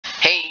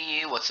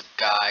What's up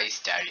guys,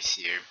 Darius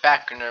here,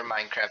 back in our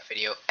Minecraft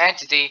video, and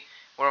today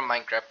we're on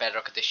Minecraft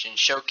Bedrock Edition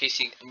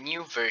showcasing a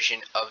new version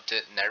of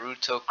the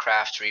Naruto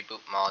Craft Reboot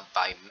mod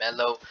by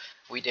Mello.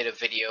 We did a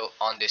video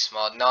on this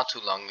mod not too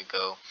long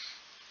ago,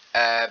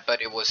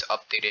 but it was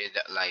updated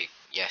like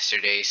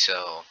yesterday,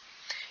 so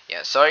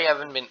yeah, sorry I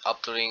haven't been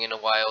uploading in a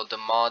while. The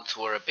mods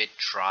were a bit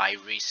dry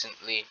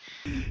recently.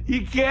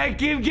 You can't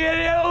keep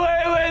getting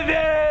away with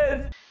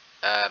it!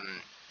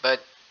 But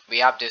we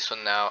have this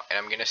one now, and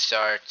I'm gonna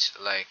start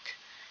like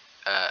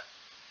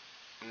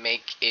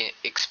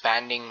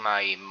expanding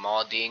my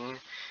modding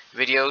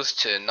videos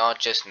to not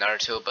just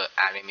Naruto but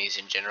animes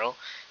in general.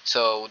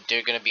 So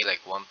they're gonna be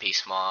like One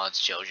Piece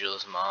mods,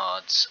 JoJo's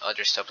mods,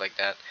 other stuff like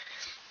that.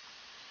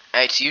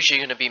 It's usually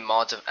gonna be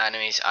mods of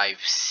animes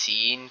I've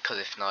seen, because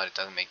if not it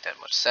doesn't make that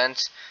much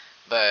sense.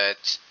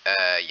 But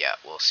yeah,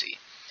 we'll see.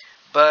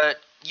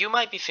 But you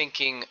might be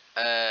thinking,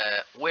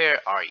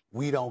 where are you?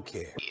 We don't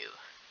care.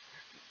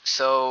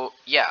 So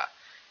yeah,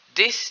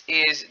 this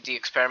is the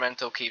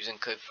experimental caves and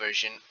cliff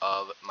version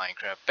of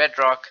Minecraft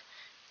Bedrock,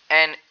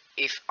 and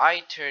if I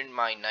turn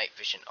my night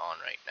vision on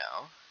right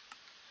now,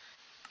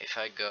 if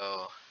I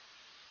go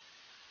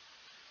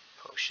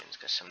potions,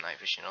 get some night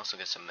vision, also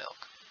get some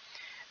milk.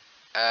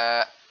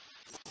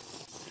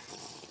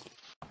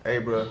 Hey,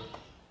 bro.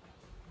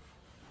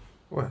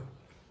 What?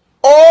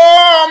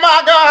 Oh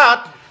my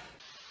God!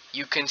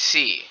 You can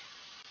see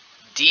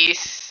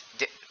these.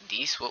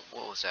 What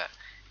was that?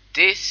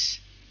 This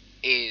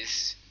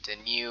is the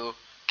new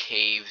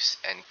caves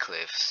and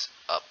cliffs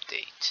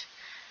update.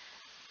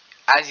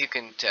 As you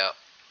can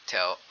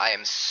tell, I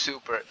am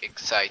super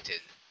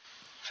excited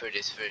for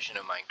this version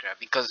of Minecraft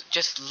because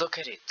just look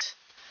at it.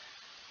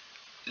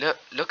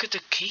 Look at the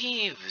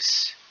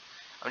caves.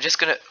 I'm just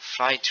gonna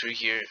fly through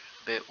here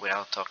a bit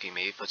without talking.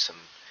 Maybe put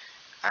some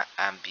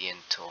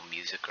ambiental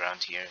music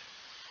around here.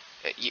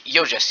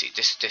 You'll just see.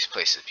 This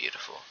place is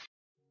beautiful.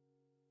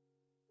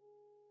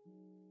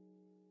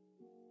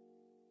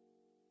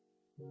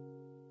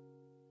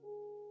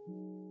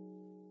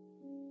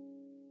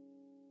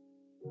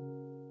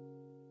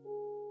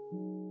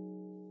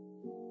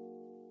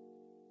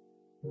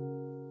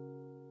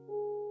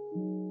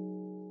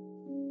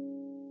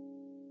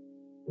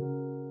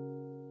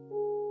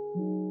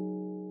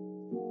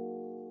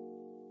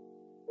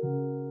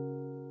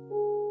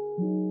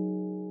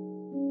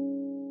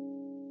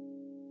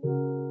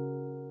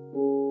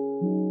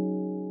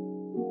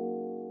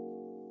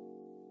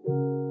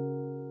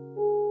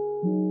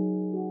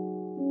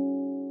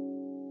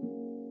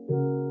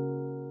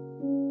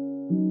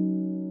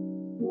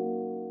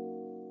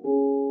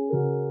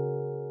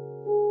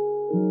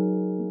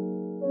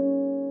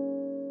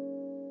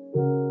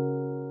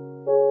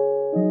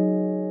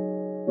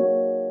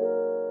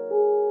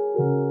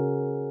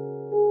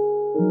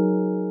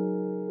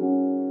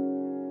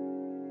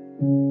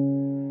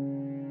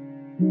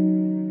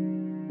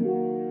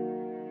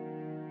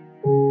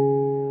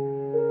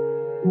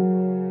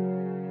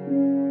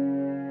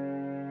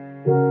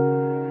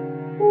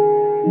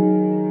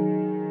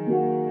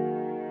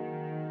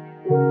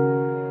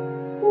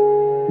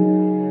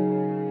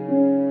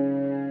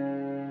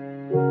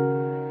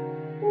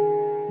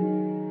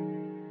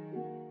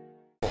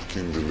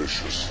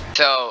 Delicious.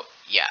 So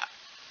yeah,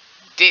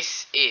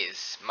 this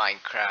is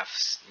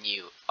Minecraft's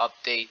new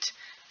update,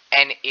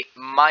 and it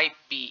might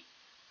be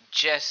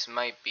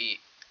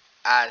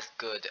as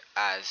good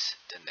as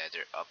the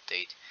Nether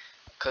update,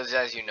 because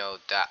as you know,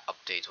 that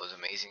update was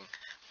amazing.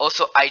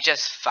 Also, I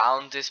just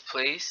found this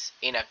place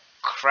in a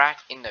crack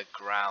in the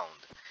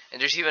ground,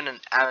 and there's even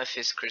an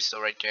amethyst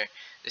crystal right there.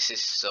 This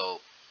is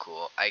so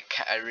cool. I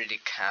really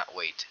can't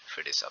wait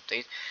for this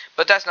update.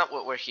 But that's not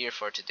what we're here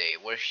for today.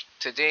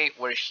 Today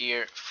we're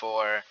here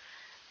for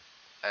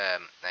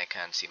I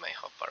can't see my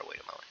hotbar. Wait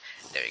a moment.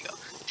 There you go.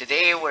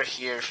 Today we're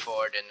here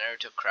for the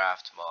Naruto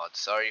Craft mod.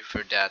 Sorry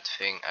for that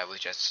thing. I was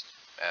just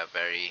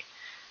very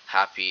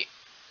happy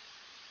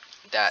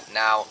that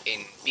now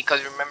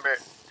because remember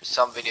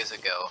some videos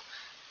ago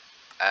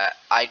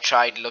I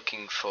tried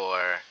looking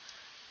for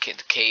the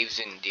caves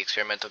in the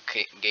experimental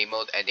game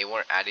mode and they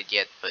weren't added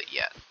yet, but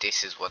yeah,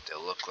 this is what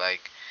they'll look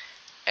like,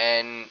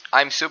 and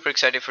I'm super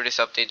excited for this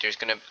update.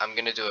 I'm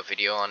gonna do a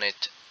video on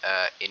it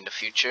in the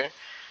future,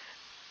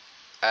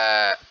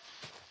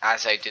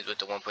 as I did with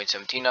the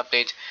 1.17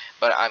 update,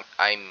 but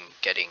I'm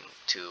getting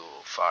too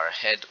far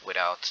ahead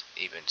without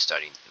even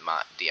starting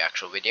the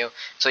actual video.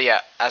 So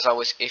yeah, as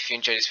always, if you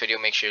enjoyed this video,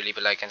 make sure you leave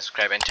a like and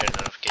subscribe and turn on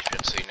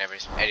notifications so you never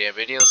miss any other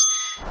videos.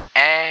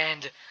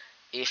 And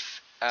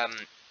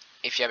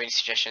if you have any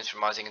suggestions for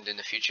modding in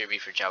the future, be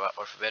for Java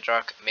or for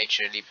Bedrock, make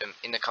sure to leave them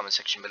in the comment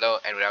section below.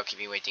 And without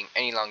keeping you waiting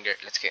any longer,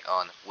 let's get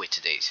on with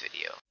today's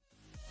video.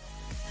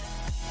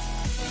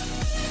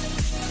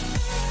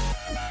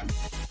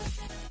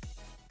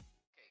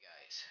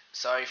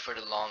 Sorry for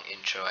the long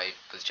intro, I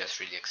was just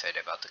really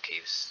excited about the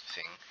caves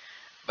thing.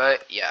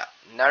 But yeah,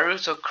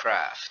 Naruto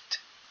Craft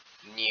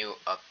new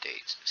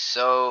update.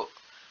 So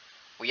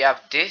we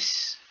have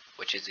this,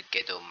 which is the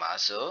Gedo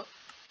Mazo,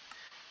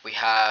 We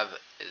have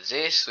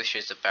this, which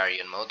is the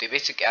Baryon mode. They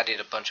basically added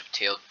a bunch of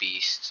tailed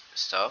beast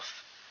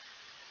stuff.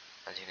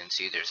 As you can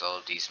see, there's all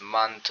of these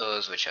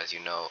mantos, which, as you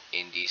know,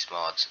 in these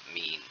mods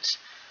means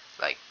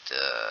like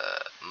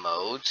the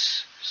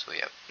modes. So we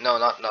have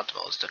not the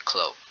modes, the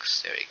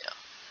cloaks. There we go.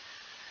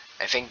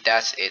 I think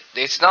that's it.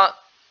 It's not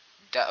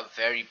that a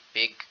very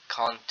big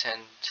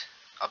content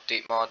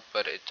update mod,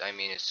 but I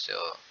mean it's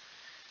still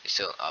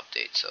an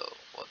update, so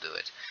we'll do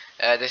it.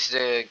 This is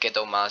the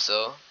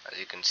Gedomazo. As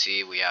you can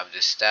see, we have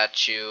this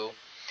statue.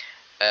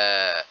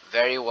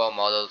 Very well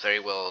modeled, very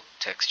well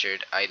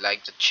textured. I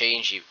like the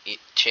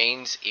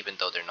chains, even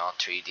though they're not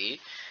 3D.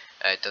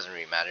 It doesn't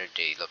really matter,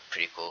 they look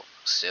pretty cool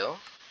still.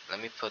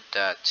 Let me put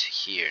that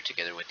here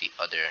together with the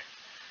other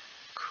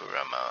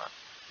Kurama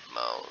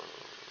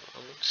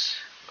modes.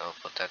 We'll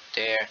put that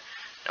there,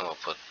 and we'll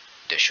put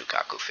the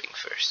Shukaku thing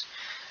first.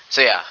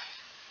 So yeah,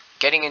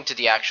 getting into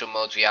the actual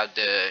modes, we have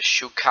the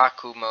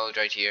Shukaku mode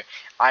right here.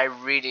 I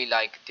really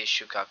like this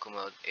Shukaku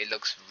mode. It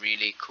looks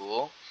really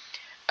cool.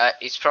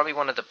 It's probably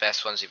one of the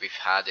best ones that we've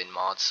had in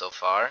mods so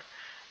far.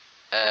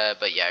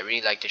 But yeah, I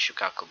really like the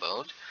Shukaku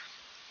mode.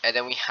 And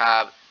then we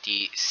have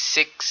the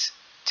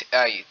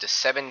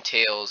seven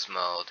tails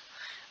mode,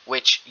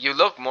 which you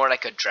look more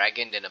like a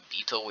dragon than a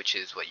beetle, which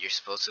is what you're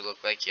supposed to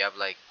look like. You have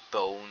like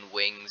bone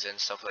wings and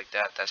stuff like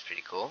that. That's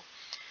pretty cool.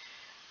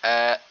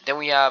 Then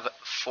we have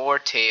four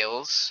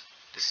tails.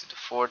 This is the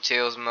four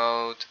tails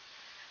mode.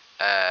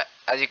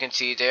 As you can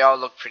see, they all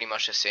look pretty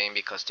much the same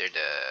because they're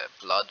the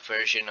blood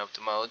version of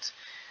the modes.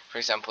 For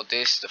example,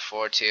 the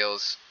four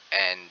tails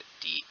and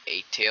the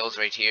eight tails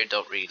right here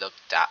don't really look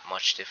that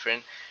much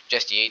different.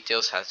 Just the eight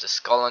tails has the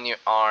skull on your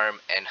arm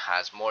and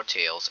has more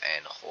tails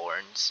and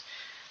horns.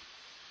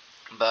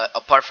 But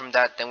apart from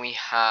that, then we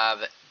have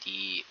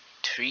the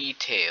three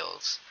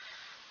tails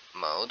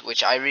mode,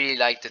 which I really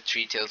like. The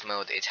three tails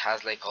mode, it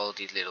has like all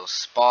these little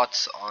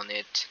spots on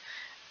it.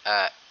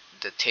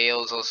 The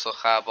tails also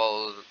have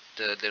all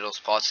the little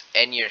spots,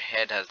 and your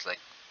head has like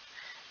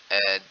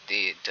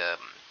the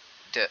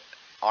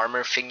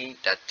armor thingy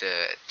that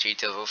the three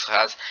tails also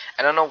has.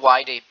 I don't know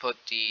why they put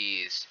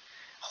these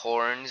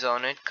horns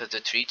on it, because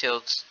the three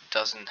tails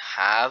doesn't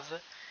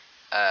have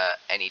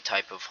any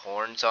type of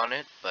horns on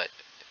it, but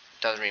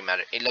it doesn't really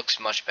matter. It looks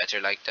much better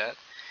like that.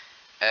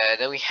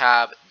 Then we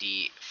have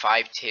the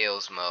five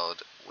tails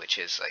mode, which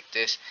is like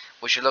this,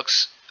 which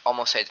looks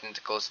almost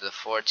identical to the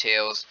four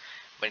tails,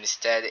 but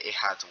instead it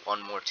has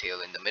one more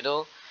tail in the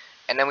middle.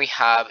 And then we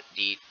have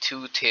the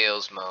two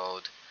tails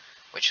mode,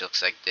 which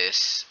looks like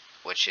this,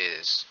 which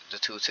is the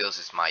two tails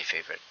is my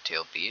favorite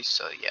tail piece.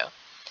 So yeah,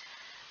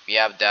 we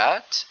have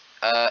that.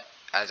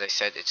 As I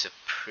said, it's a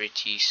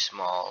pretty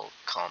small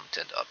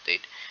content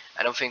update.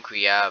 I don't think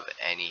we have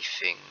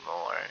anything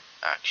more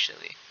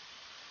actually.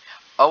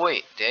 Oh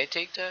wait, did I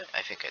take that?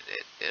 I think I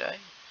did. Did I?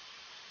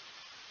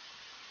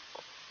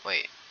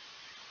 Wait.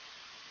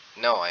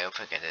 No, I don't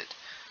think I did.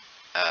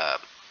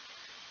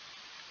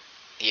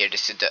 Here,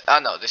 this is the. Oh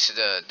no, this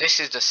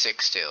is the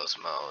six tails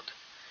mode,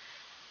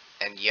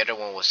 and the other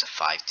one was the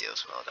five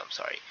tails mode. I'm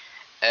sorry.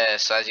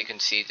 So as you can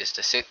see, this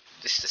is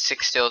the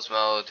six tails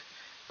mode,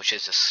 which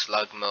is the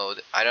slug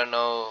mode. I don't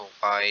know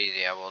why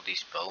they have all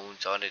these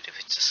bones on it if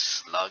it's a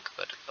slug,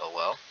 but oh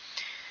well.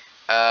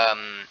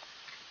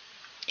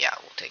 Yeah,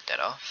 we'll take that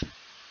off.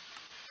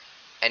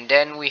 And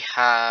then we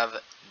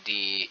have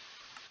the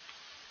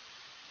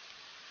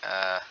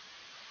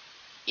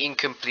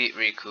incomplete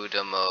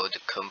Rikudo mode,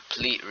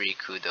 complete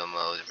Rikudo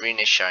mode,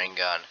 Rinne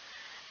Sharingan,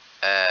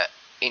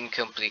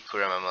 incomplete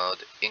Kurama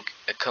mode,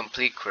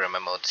 complete Kurama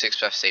mode,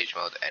 6-path stage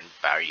mode, and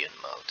Baryon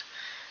mode.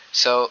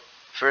 So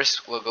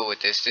first we'll go with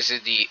this. This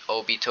is the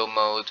Obito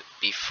mode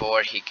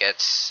before he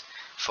gets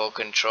full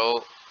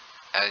control.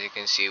 As you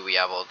can see, we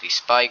have all these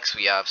spikes.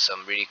 We have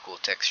some really cool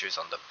textures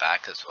on the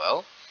back as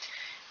well.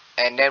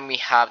 And then we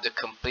have the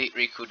complete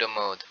Rikudo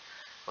mode,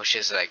 which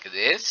is like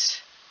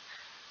this.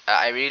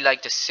 I really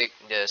like the six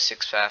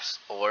paths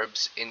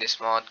orbs in this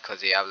mod because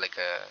they have like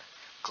a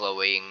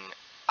glowing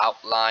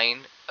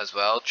outline as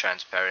well,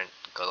 transparent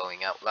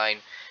glowing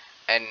outline.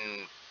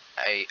 And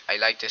I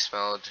like this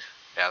mode.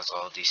 It has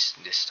all this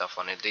stuff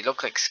on it. They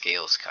look like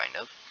scales kind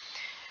of.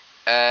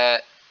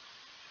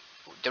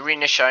 The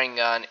Rinne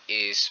Sharingan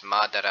is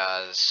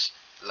Madara's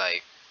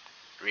like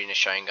Rinne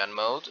Sharingan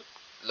mode.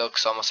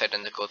 Looks almost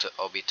identical to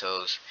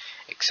Obito's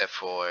except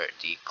for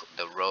the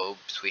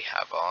robes we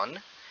have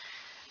on.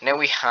 And then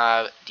we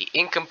have the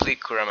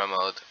incomplete Kurama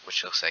mode,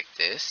 which looks like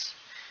this.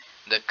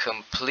 The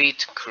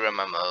complete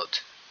Kurama mode,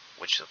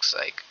 which looks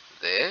like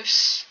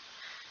this.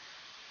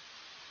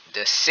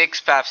 The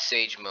 6-path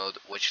sage mode,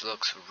 which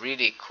looks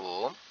really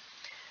cool.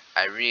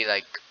 I really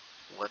like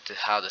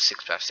how the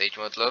 6-path sage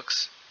mode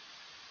looks.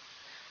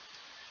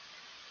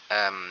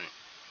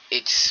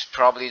 It's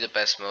probably the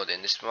best mode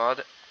in this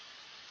mod.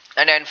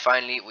 And then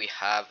finally we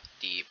have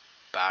the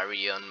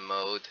Baryon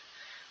mode,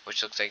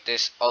 which looks like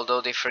this.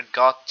 Although they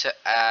forgot to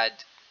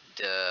add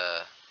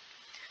the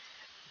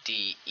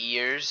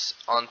ears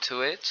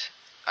onto it,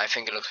 I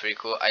think it looks pretty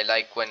cool. I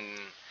like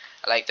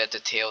that the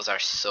tails are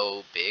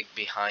so big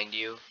behind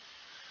you.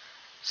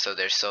 so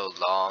they're so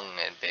long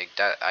and big.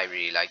 That I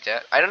really like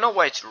that. I don't know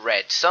why it's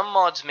red. Some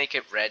mods make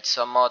it red,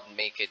 some mod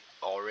make it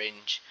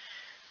orange.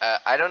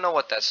 I don't know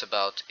what that's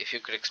about. If you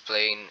could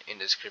explain in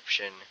the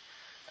description,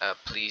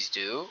 please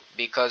do.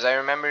 Because I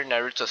remember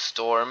Naruto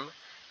Storm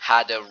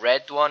had a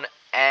red one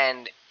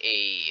and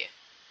a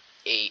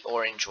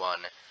orange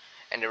one,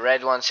 and the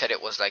red one said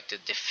it was like the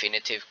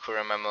definitive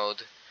Kurama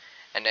mode,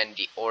 and then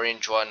the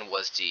orange one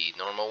was the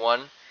normal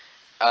one.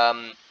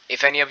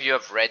 If any of you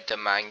have read the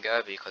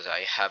manga, because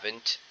I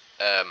haven't,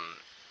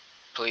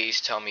 please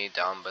tell me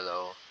down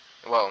below.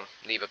 Well,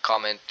 leave a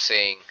comment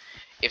saying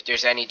if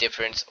there's any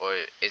difference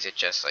or is it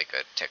just like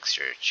a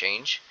texture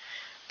change.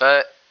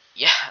 But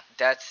yeah,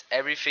 that's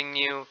everything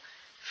new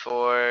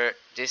for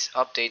this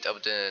update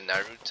of the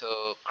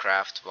Naruto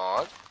craft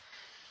mod.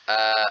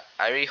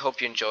 I really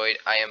hope you enjoyed.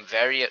 I am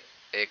very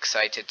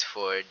excited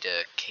for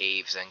the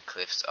caves and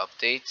cliffs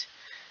update.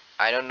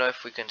 I don't know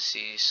if we can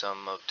see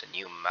some of the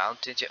new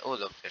mountains yet. Oh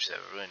look, there's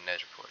a ruined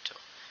nether portal.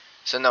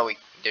 So no,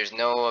 there's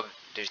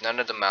none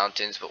of the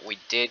mountains, but we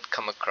did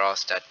come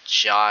across that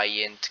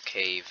giant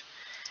cave,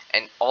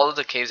 and all of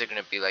the caves are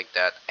gonna be like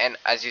that. And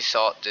as you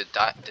saw, the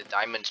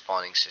diamond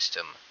spawning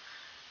system.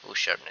 Oh,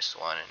 sharpness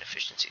 1 and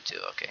efficiency 2.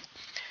 Okay.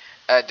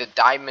 The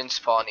diamond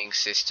spawning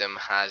system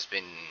has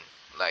been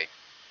like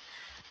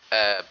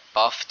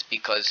buffed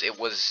because it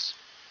was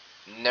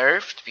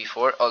nerfed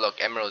before. Oh look,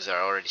 emeralds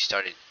are already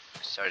started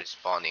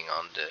spawning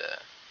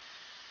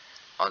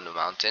on the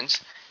mountains.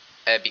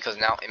 Because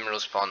now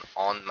emeralds spawn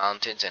on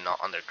mountains and not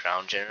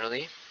underground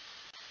generally.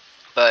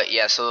 But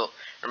yeah, so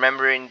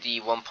remember in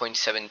the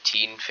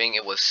 1.17 thing,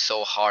 it was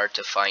so hard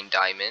to find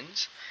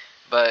diamonds.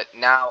 But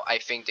now I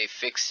think they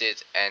fixed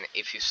it, and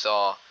if you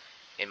saw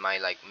in my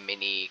like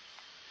mini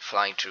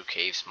flying through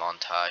caves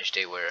montage,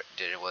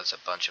 there was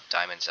a bunch of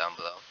diamonds down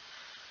below.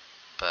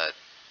 But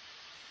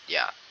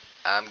yeah,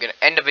 I'm gonna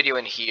end the video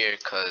in here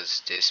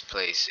because this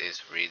place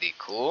is really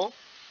cool.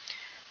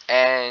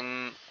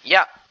 And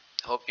yeah,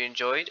 hope you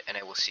enjoyed, and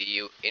I will see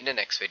you in the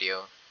next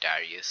video.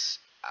 Darius